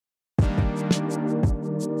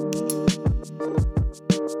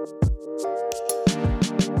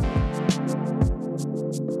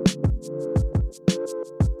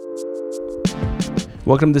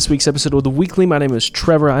Welcome to this week's episode of The Weekly. My name is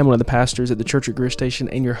Trevor. I'm one of the pastors at the Church at Greer Station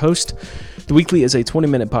and your host. The Weekly is a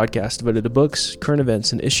 20-minute podcast devoted to books, current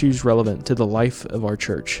events, and issues relevant to the life of our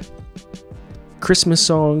church. Christmas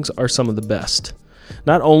songs are some of the best.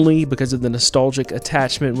 Not only because of the nostalgic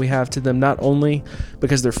attachment we have to them, not only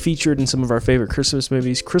because they're featured in some of our favorite Christmas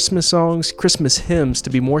movies, Christmas songs, Christmas hymns, to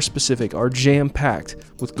be more specific, are jam-packed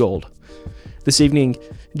with gold. This evening,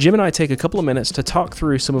 Jim and I take a couple of minutes to talk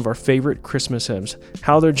through some of our favorite Christmas hymns,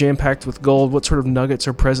 how they're jam-packed with gold, what sort of nuggets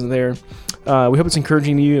are present there. We hope it's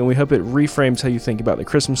encouraging to you, and we hope it reframes how you think about the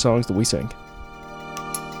Christmas songs that we sing.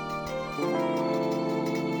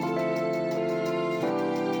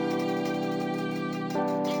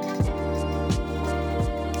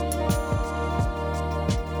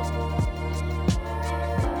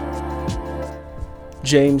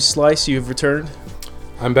 James Slice, you've returned.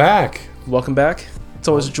 I'm back. Welcome back. It's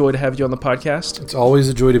always a joy to have you on the podcast. It's always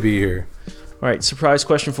a joy to be here. All right, surprise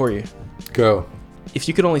question for you. Go. If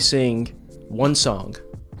you could only sing one song,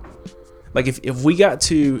 like if we got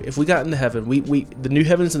into heaven, the new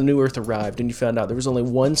heavens and the new earth arrived, and you found out there was only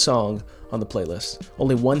one song on the playlist,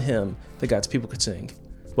 only one hymn that God's people could sing,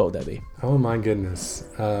 what would that be? Oh my goodness.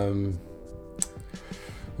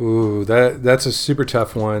 That's a super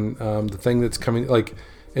tough one. The thing that's coming,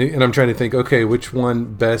 and I'm trying to think, okay, which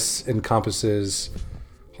one best encompasses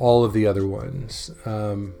all of the other ones?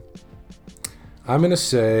 I'm going to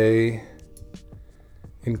say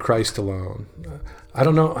In Christ Alone. I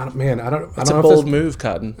don't know. It's a bold move,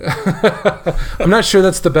 Cotton. I'm not sure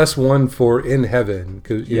that's the best one for in heaven.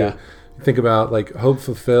 Because you think about like hope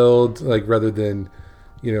fulfilled, like rather than,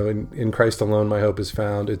 in Christ alone, my hope is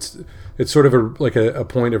found. It's sort of a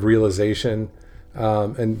point of realization.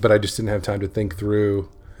 But I just didn't have time to think through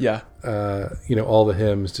all the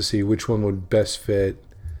hymns to see which one would best fit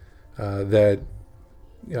that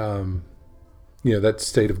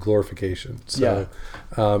state of glorification. So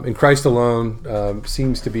In Christ Alone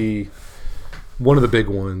seems to be one of the big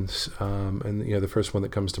ones, and the first one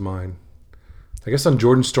that comes to mind. I guess On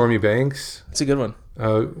Jordan's Stormy Banks. It's a good one.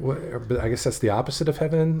 But I guess that's the opposite of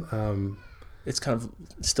heaven. It's kind of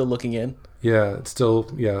still looking in. Yeah, it's still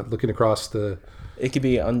looking across the... It could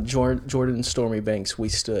be On Jordan's Stormy Banks we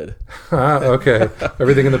stood. Okay.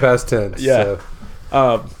 Everything in the past tense. Yeah.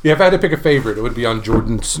 So. If I had to pick a favorite, it would be On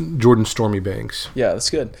Jordan's Stormy Banks. Yeah, that's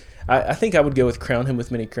good. I think I would go with Crown Him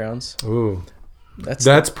with Many Crowns. Ooh.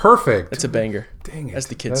 That's perfect. That's a banger. Dang it. As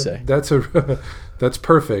the kids say. That's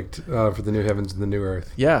perfect for the new heavens and the new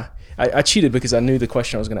earth. Yeah. I cheated because I knew the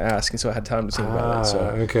question I was going to ask, and so I had time to think about it. So.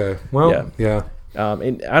 Okay. Well, yeah.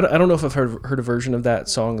 And I don't know if I've heard a version of that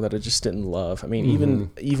song that I just didn't love. I mean,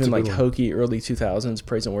 even like hokey early 2000s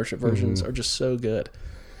praise and worship versions are just so good.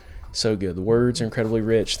 So good. The words are incredibly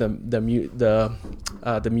rich. The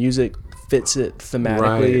music fits it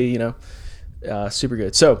thematically, super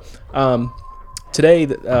good. So today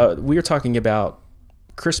we are talking about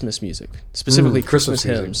Christmas music, specifically Christmas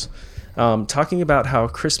hymns. Talking about how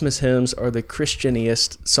Christmas hymns are the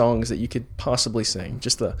Christianiest songs that you could possibly sing.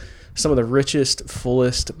 Just some of the richest,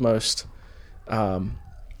 fullest, most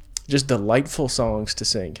just delightful songs to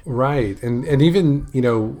sing. Right. And even,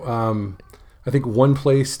 I think one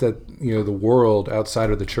place that, the world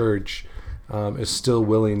outside of the church is still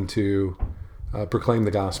willing to proclaim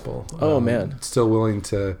the gospel. Oh, man. Still willing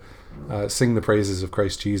to sing the praises of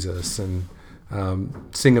Christ Jesus and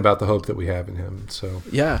sing about the hope that we have in him. So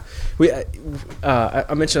yeah,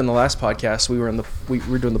 I mentioned in the last podcast we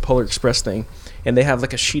were doing the Polar Express thing, and they have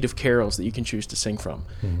like a sheet of carols that you can choose to sing from,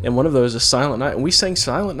 and one of those is Silent Night, and we sang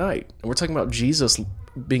Silent Night, and we're talking about Jesus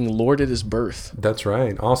being Lord at his birth. That's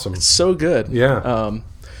right. Awesome. It's so good. Yeah.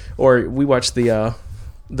 Or we watched the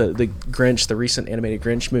Grinch, the recent animated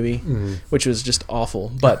Grinch movie, which was just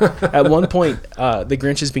awful. But at one point, the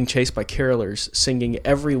Grinch is being chased by carolers singing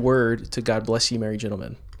every word to God Bless You, Merry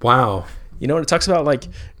Gentlemen. Wow. You know, it talks about like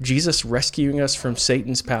Jesus rescuing us from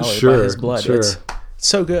Satan's power by his blood. Sure. It's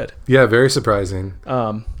so good. Yeah, very surprising.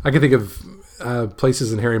 I can think of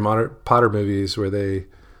places in Harry Potter movies where I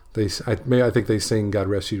think they sing God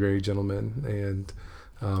Rest You, Merry Gentlemen,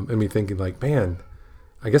 and me thinking like, man,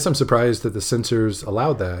 I guess I'm surprised that the censors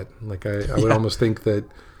allowed that. Like I would almost think that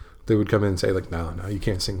they would come in and say like, no, you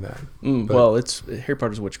can't sing that. Well, it's Harry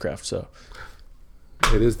Potter's witchcraft, so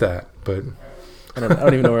it is that. But I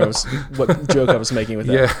don't even know what joke I was making with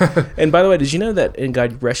that. Yeah. And by the way, did you know that in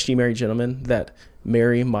God Rest Ye Merry Gentlemen that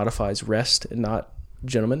Mary modifies rest and not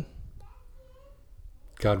gentlemen?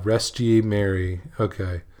 God rest ye merry.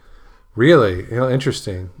 Okay. Really?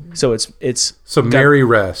 Interesting. So it's so merry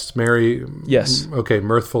rest, merry. Yes. Okay,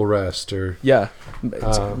 mirthful rest, or yeah.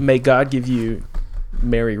 May God give you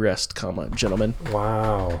merry rest, gentlemen.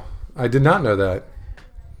 Wow, I did not know that.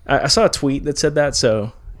 I saw a tweet that said that.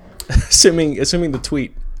 So, assuming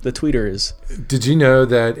the tweeter is. Did you know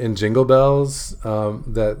that in Jingle Bells,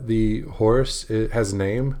 that the horse has a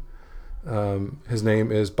name? His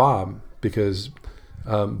name is Bob, because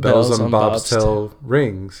bells on Bob's tail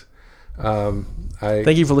rings.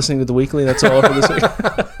 Thank you for listening to The Weekly. That's all for this week.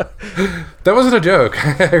 That wasn't a joke.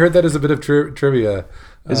 I heard that as a bit of trivia.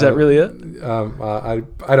 Is that really it?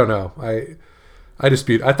 I don't know. I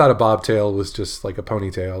dispute. I thought a bobtail was just like a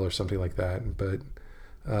ponytail or something like that, but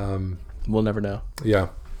we'll never know. Yeah.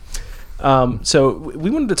 So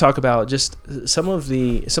we wanted to talk about just some of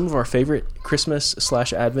our favorite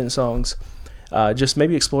Christmas/Advent songs. Just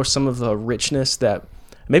maybe explore some of the richness that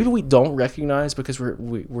maybe we don't recognize because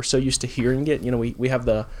we're so used to hearing it. We have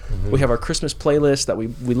we have our Christmas playlist that we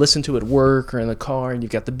listen to at work or in the car, and you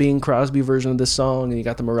got the Bing Crosby version of this song, and you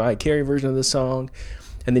got the Mariah Carey version of this song,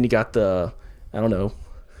 and then you got the, I don't know,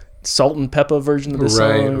 Salt and Pepper version of this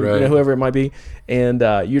song, right. Whoever it might be, and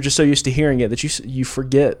you're just so used to hearing it that you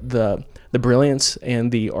forget the brilliance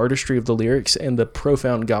and the artistry of the lyrics and the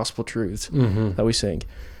profound gospel truths that we sing.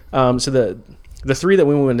 So the three that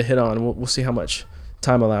we wanted to hit on, we'll see how much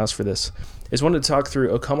time allows for this, is wanted to talk through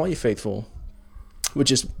 "O Come All Ye Faithful,"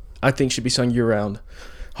 which I think should be sung year round.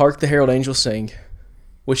 "Hark the Herald Angels Sing,"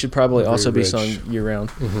 which should probably also be sung year round,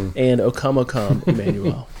 and "O Come,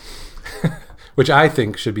 Emmanuel," which I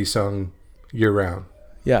think should be sung year round.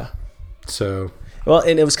 Yeah. So. Well,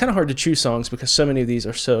 and it was kind of hard to choose songs because so many of these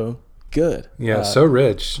are so good. Yeah, so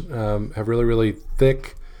rich. Have really, really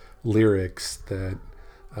thick lyrics that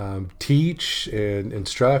teach and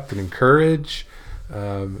instruct and encourage.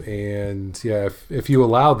 And yeah, if you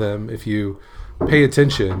allow them, if you pay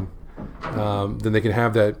attention, then they can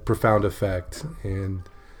have that profound effect, and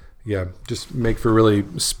yeah, just make for a really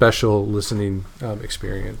special listening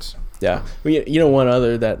experience. Yeah. Well, one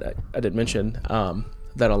other that I didn't mention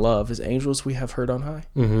that I love is "Angels We Have Heard on High."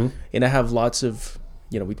 And I have lots of,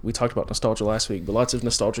 we talked about nostalgia last week, but lots of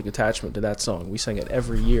nostalgic attachment to that song. We sang it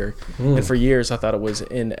every year. And for years I thought it was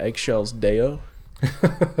 "In Eggshells Deo."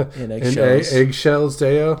 In Eggshells. Eggshells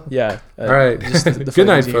Deo? Yeah. All right. Good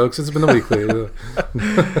night, folks. It's been the Weekly.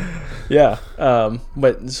 Yeah.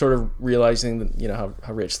 But sort of realizing that,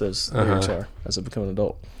 how rich those lyrics are as I become an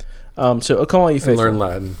adult. So "O Come All Ye Faithful." And learn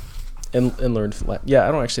Latin. And learn Latin. Yeah,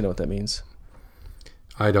 I don't actually know what that means.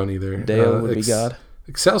 I don't either. Deo would be God.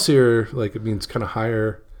 Excelsior, it means kind of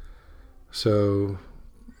higher. So,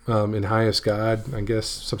 in highest God, I guess,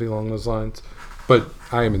 something along those lines. But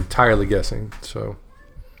I am entirely guessing. So,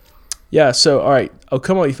 yeah. So, all right. "O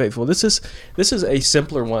Come All Ye Faithful." This is a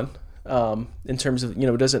simpler one in terms of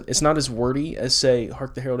it's not as wordy as say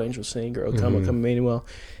 "Hark the Herald Angels Sing" or "O Come, Emmanuel."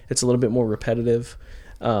 It's a little bit more repetitive.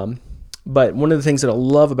 But one of the things that I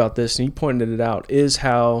love about this, and you pointed it out, is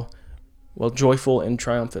how joyful and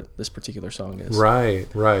triumphant this particular song is. Right.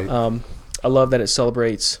 I love that it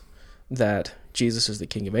celebrates that Jesus is the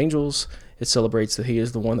King of Angels. It celebrates that he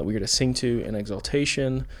is the one that we are to sing to in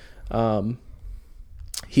exaltation.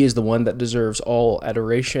 He is the one that deserves all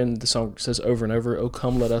adoration. The song says over and over, "Oh,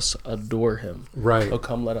 come, let us adore him." Right. "Oh,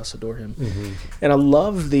 come, let us adore him." And I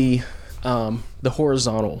love the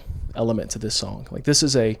horizontal element to this song. This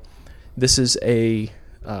is a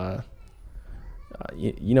a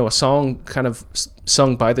song kind of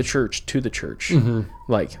sung by the church to the church.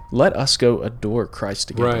 Let us go adore Christ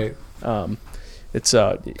together. Right. It's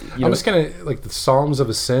almost kind of like the Psalms of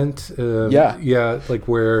Ascent.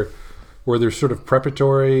 Where they're sort of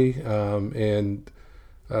preparatory, and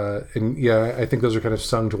I think those are kind of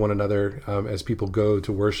sung to one another as people go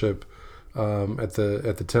to worship at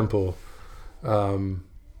the temple.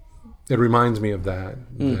 It reminds me of that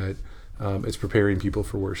it's preparing people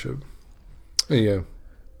for worship. Yeah.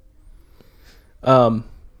 I'm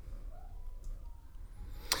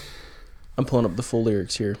pulling up the full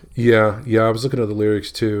lyrics here. Yeah, I was looking at the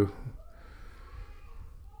lyrics too.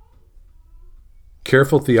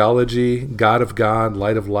 "Careful theology, God of God,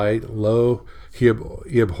 light of light, lo, he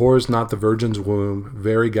abhors not the virgin's womb,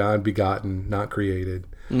 very God begotten, not created."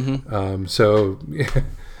 So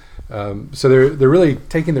they're really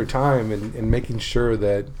taking their time and making sure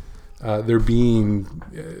that they're being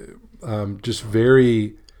just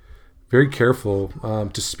very, very careful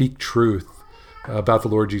to speak truth about the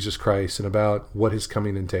Lord Jesus Christ and about what his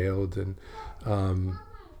coming entailed, and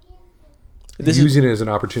using it as an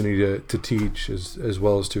opportunity to teach as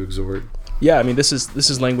well as to exhort. Yeah, I mean, this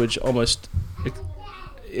is language almost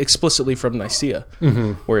explicitly from Nicaea,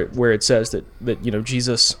 where it says that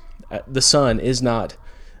Jesus, the Son, is not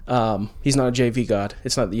he's not a JV God.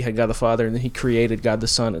 It's not that you had God the Father and then he created God the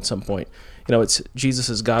Son at some point. It's Jesus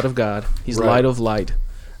is God of God. He's light of light,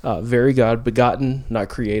 very God, begotten, not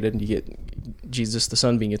created. You get Jesus the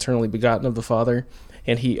Son being eternally begotten of the Father,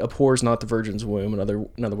 and he abhors not the virgin's womb. In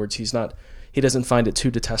other words, he doesn't find it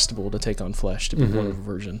too detestable to take on flesh, to be born of a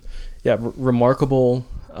virgin. Yeah, remarkable,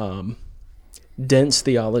 dense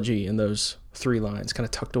theology in those 3 lines, kind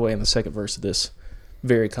of tucked away in the second verse of this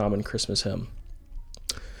very common Christmas hymn.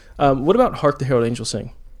 What about Hark the Herald Angels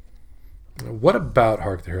Sing? What about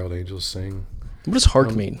Hark the Herald Angels Sing? What does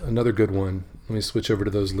hark mean? Another good one. Let me switch over to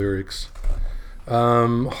those lyrics.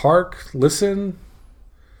 Hark, listen.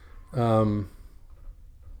 Listen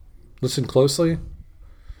closely.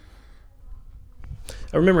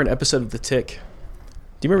 I remember an episode of The Tick.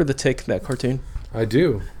 Do you remember The Tick, that cartoon? I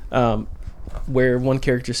do. Where one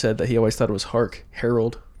character said that he always thought it was Hark,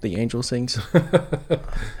 Herald, the angel sings.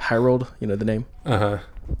 Harold, the name. Uh-huh.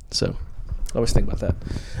 So I always think about that.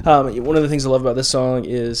 One of the things I love about this song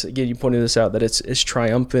is, again, you pointed this out, that it's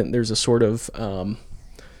triumphant. There's a sort of, kind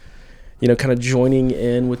of joining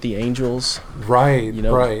in with the angels. Right,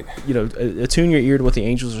 right. Attune your ear to what the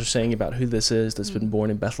angels are saying about who this is that's been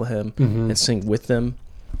born in Bethlehem, and sing with them.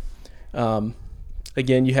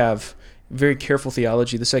 Again, you have very careful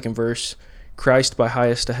theology. The second verse, Christ by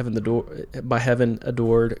highest to heaven by heaven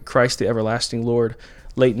adored, Christ the everlasting Lord,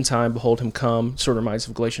 late in time, behold him come. Sort of reminds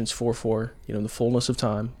of Galatians 4:4, in the fullness of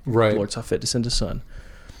time, right. The Lord saw fit to send his Son.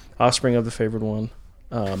 Offspring of the favored one.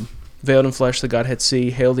 Veiled in flesh, the Godhead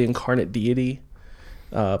see. Hail the incarnate deity.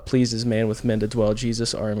 Pleased as man with men to dwell.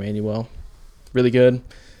 Jesus, our Emmanuel. Really good.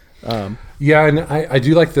 Yeah, and I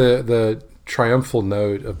do like the triumphal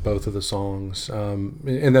note of both of the songs,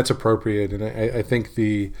 and that's appropriate. And I think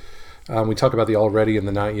we talk about the already and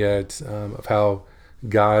the not yet, of how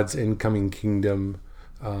God's incoming kingdom,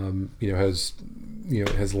 has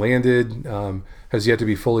landed, has yet to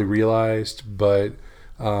be fully realized, but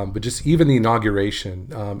just even the inauguration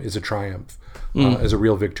is a triumph, is a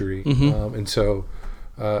real victory. And so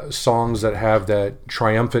songs that have that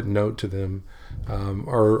triumphant note to them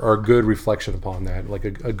are a good reflection upon that, like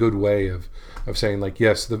a good way of saying, like,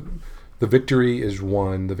 yes, the victory is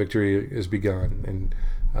won, the victory is begun,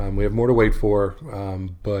 and we have more to wait for,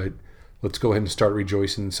 but let's go ahead and start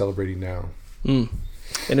rejoicing and celebrating now.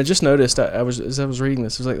 And I just noticed, as I was reading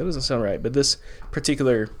this, I was like, that doesn't sound right. But this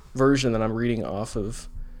particular version that I'm reading off of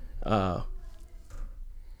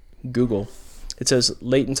Google, it says,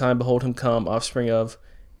 late in time, behold him come, offspring of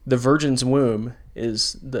the virgin's womb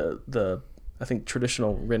is the I think,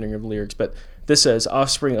 traditional rendering of the lyrics. But this says,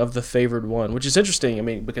 offspring of the favored one, which is interesting. I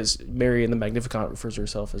mean, because Mary in the Magnificat refers to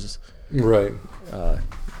herself as... Right.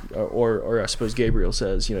 Or I suppose Gabriel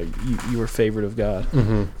says, you were favored of God.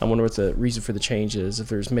 I wonder what the reason for the change is, if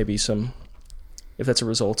there's maybe if that's a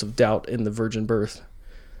result of doubt in the virgin birth.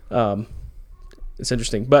 It's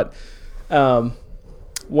interesting. But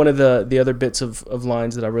one of the other bits of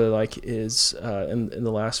lines that I really like is in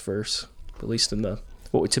the last verse, at least in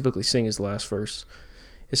what we typically sing is the last verse.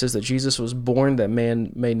 It says that Jesus was born that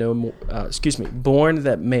man may no more, born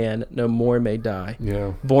that man no more may die.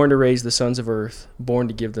 Yeah. Born to raise the sons of earth, born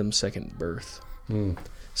to give them second birth.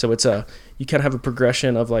 So it's you kind of have a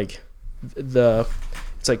progression of it's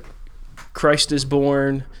like Christ is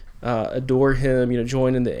born, adore him,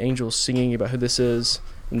 join in the angels singing about who this is.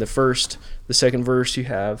 In the second verse, you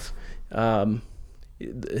have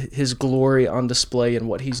his glory on display and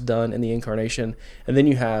what he's done in the incarnation. And then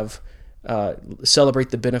you have celebrate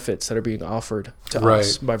the benefits that are being offered to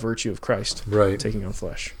us by virtue of Christ taking on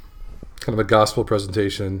flesh. Kind of a gospel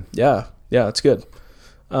presentation. Yeah, it's good.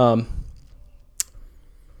 The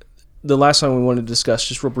last song we wanted to discuss,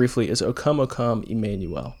 just real briefly, is O Come,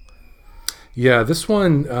 Emmanuel. Yeah, this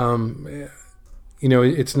one,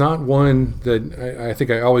 it's not one that I think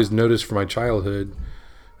I always noticed from my childhood,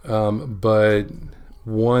 but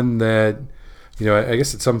one that, I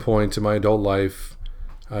guess at some point in my adult life,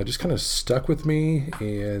 just kind of stuck with me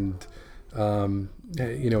and,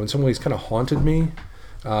 in some ways kind of haunted me.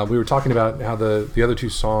 We were talking about how the other two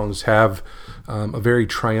songs have a very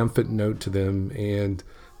triumphant note to them, and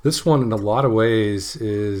this one in a lot of ways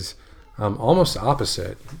is almost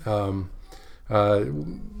opposite. And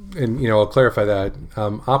I'll clarify that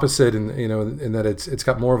opposite, in that it's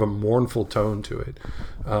got more of a mournful tone to it.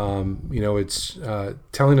 It's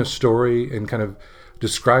telling a story and kind of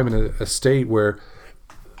describing a state where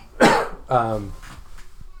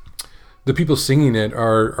the people singing it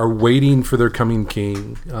are waiting for their coming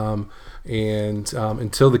king, and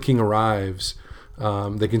until the king arrives,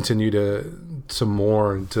 They continue to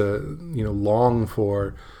mourn, to long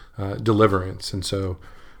for deliverance. And so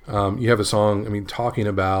you have a song, talking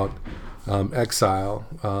about exile,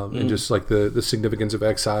 and just like the significance of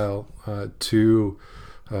exile to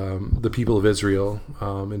the people of Israel,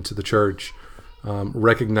 and to the church,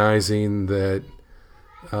 recognizing that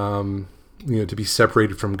to be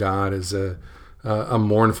separated from God is a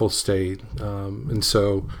mournful state, and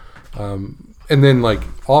so and then like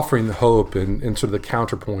offering the hope and sort of the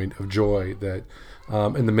counterpoint of joy that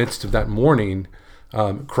in the midst of that mourning,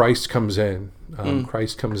 Christ comes in.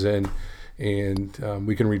 Christ comes in, and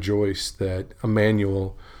we can rejoice that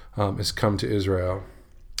Emmanuel has come to Israel.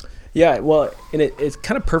 Yeah, well, and it's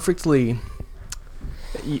kind of perfectly,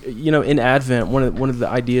 in Advent, one of the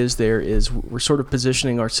ideas there is we're sort of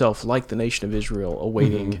positioning ourselves like the nation of Israel,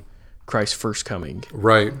 awaiting Christ's first coming.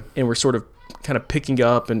 Right. And we're sort of kind of picking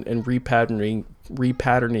up and repatterning.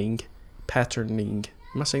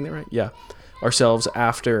 Am I saying that right? Yeah. Ourselves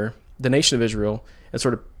after the nation of Israel, and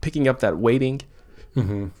sort of picking up that waiting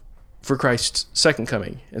for Christ's second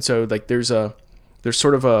coming. And so like there's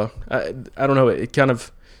sort of I don't know, it kind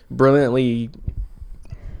of brilliantly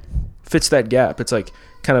fits that gap. It's like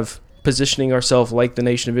kind of positioning ourselves like the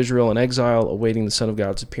nation of Israel in exile, awaiting the Son of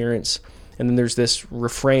God's appearance. And then there's this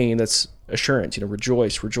refrain that's assurance,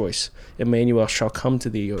 rejoice, rejoice. Emmanuel shall come to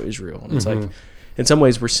thee, O Israel. And it's like, in some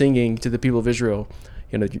ways, we're singing to the people of Israel,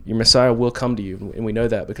 your Messiah will come to you. And we know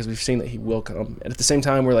that because we've seen that he will come. And at the same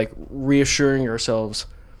time, we're like reassuring ourselves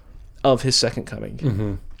of his second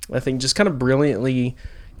coming. I think just kind of brilliantly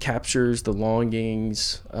captures the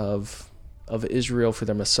longings of Israel for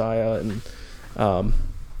their Messiah, and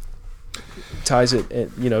ties it,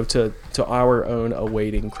 to our own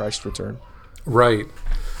awaiting Christ's return. Right.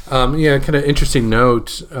 Kind of interesting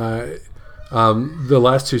note. The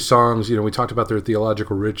last two songs, we talked about their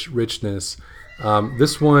theological richness.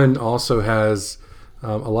 This one also has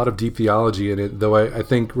a lot of deep theology in it, though I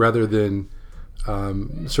think rather than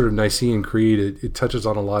sort of Nicene Creed, it touches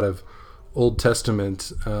on a lot of Old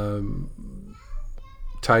Testament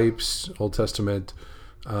types, Old Testament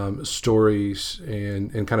stories,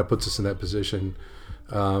 and kind of puts us in that position.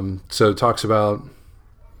 So it talks about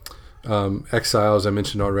exile, as I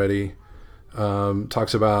mentioned already.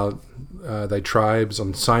 Talks about thy tribes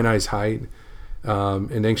on Sinai's height.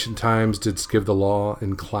 In ancient times didst give the law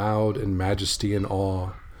in cloud and majesty and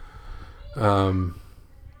awe.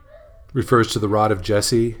 Refers to the rod of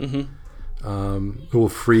Jesse, who will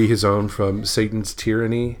free his own from Satan's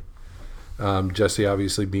tyranny. Jesse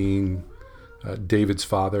obviously being David's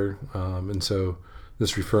father, and so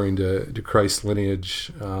this referring to Christ's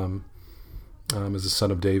lineage as the son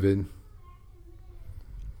of David.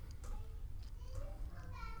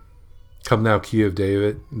 Come thou key of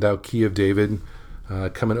David,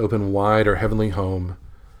 come and open wide our heavenly home,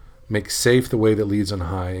 make safe the way that leads on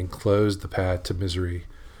high, and close the path to misery,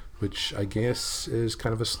 which I guess is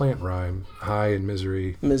kind of a slant rhyme, high and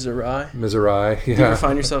misery. Misery, yeah. Do you ever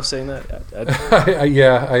find yourself saying that?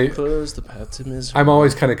 I close the path to misery. I'm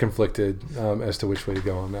always kind of conflicted as to which way to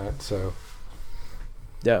go on that. So,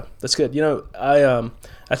 yeah, that's good. I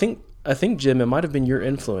think Jim, it might have been your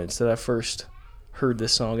influence that I first heard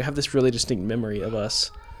this song. I have this really distinct memory of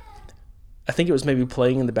us. I think it was maybe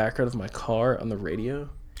playing in the background of my car on the radio.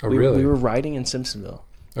 Oh, really? We were riding in Simpsonville.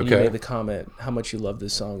 And okay. You made the comment how much you love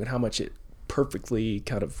this song and how much it perfectly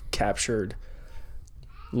kind of captured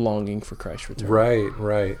longing for Christ's return.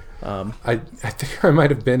 Right. I think I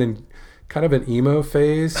might have been in kind of an emo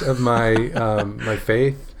phase of my my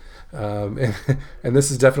faith, and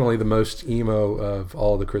this is definitely the most emo of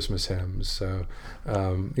all the Christmas hymns. So,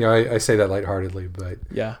 I say that lightheartedly, but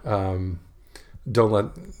yeah, don't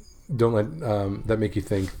let that make you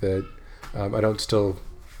think that I don't still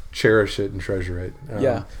cherish it and treasure it.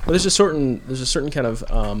 Well, there's a certain kind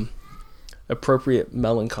of appropriate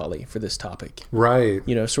melancholy for this topic, right?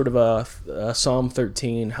 Sort of a Psalm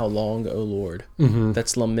 13, how long, O Lord?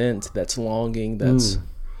 That's lament, that's longing, that's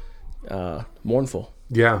mournful.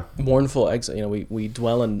 Yeah, mournful exile. We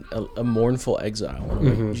dwell in a mournful exile.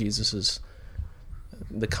 And Jesus is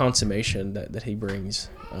the consummation that he brings.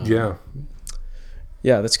 Yeah,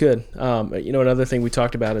 that's good. Another thing we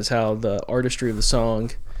talked about is how the artistry of the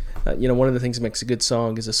song. One of the things that makes a good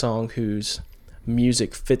song is a song whose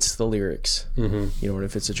music fits the lyrics. And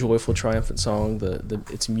if it's a joyful, triumphant song,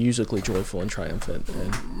 it's musically joyful and triumphant.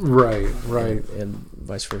 And, right. And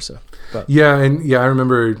vice versa. But, I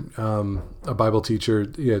remember a Bible teacher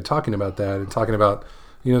talking about that and talking about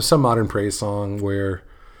some modern praise song where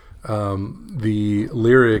the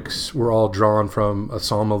lyrics were all drawn from a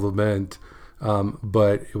psalm of lament,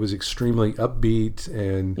 but it was extremely upbeat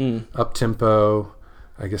and up tempo.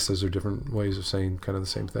 I guess those are different ways of saying kind of the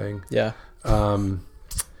same thing. Yeah. And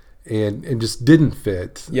just didn't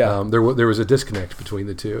fit. Yeah. There was a disconnect between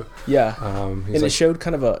the two. Yeah. And it showed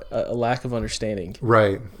kind of a lack of understanding.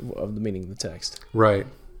 Right. Of the meaning of the text. Right.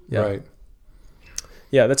 Yeah. Right.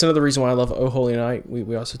 Yeah, that's another reason why I love O Holy Night.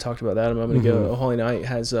 We also talked about that a moment ago. O Holy Night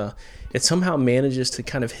has it somehow manages to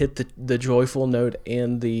kind of hit the joyful note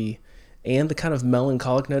and the kind of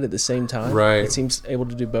melancholic note at the same time. Right. It seems able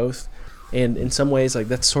to do both. And in some ways, like,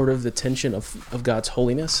 that's sort of the tension of God's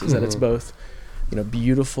holiness, is that it's both,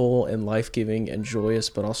 beautiful and life-giving and joyous,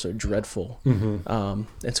 but also dreadful. And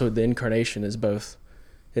so the incarnation is both.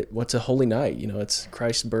 What's a holy night? It's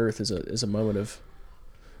Christ's birth is a moment of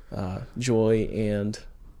joy and,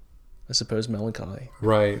 I suppose, melancholy.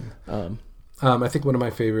 Right. I think one of my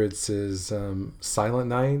favorites is Silent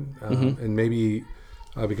Night, and maybe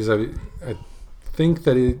because I think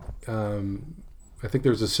that I think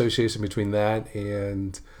there's association between that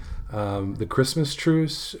and the Christmas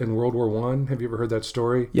truce in World War I. Have you ever heard that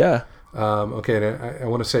story? Yeah. Okay, and I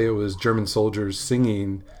want to say it was German soldiers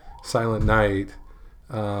singing Silent Night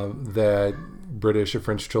that British or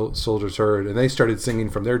French soldiers heard, and they started singing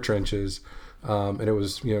from their trenches, and it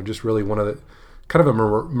was just really one of the kind of a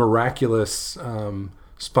miraculous,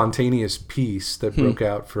 spontaneous peace that broke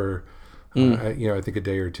out for I think a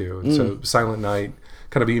day or two. And so Silent Night,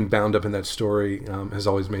 kind of being bound up in that story, has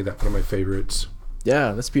always made that one of my favorites.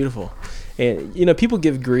 Yeah, that's beautiful. And people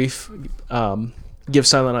give Silent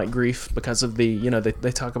Night grief because of the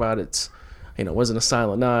they talk about it wasn't a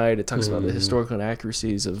silent night. It talks about the historical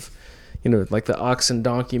inaccuracies of like the ox and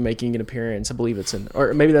donkey making an appearance. I believe it's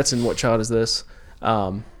or maybe that's in What Child Is This?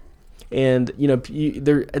 And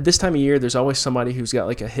there at this time of year, there's always somebody who's got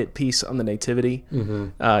like a hit piece on the nativity.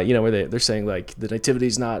 Where they're saying like the nativity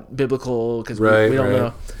is not biblical because we don't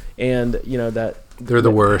know, and that they're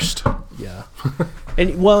the worst. Yeah,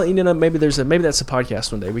 and maybe that's a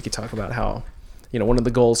podcast one day we could talk about how one of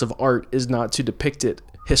the goals of art is not to depict it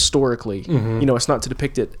historically. It's not to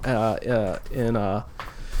depict it in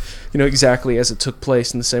exactly as it took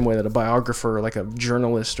place in the same way that a biographer, like a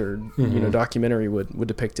journalist or documentary would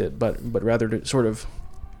depict it, but rather to sort of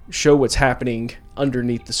show what's happening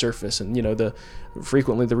underneath the surface. And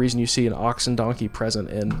frequently the reason you see an ox and donkey present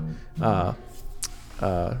in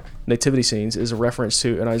nativity scenes is a reference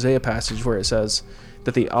to an Isaiah passage where it says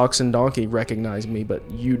that the ox and donkey recognize me, but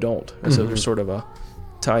you don't. And so there's sort of a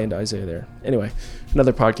tie into Isaiah there. Anyway,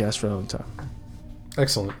 another podcast for another time.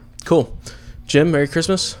 Excellent. Cool. Jim, Merry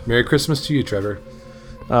Christmas. Merry Christmas to you, Trevor.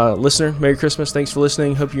 Listener, Merry Christmas. Thanks for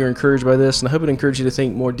listening. Hope you're encouraged by this, and I hope it encouraged you to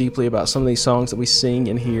think more deeply about some of these songs that we sing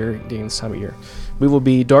and hear during this time of year. We will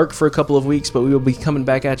be dark for a couple of weeks, but we will be coming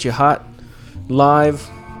back at you hot, live,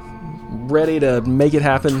 ready to make it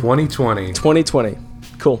happen. 2020.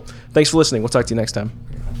 Cool. Thanks for listening. We'll talk to you next time.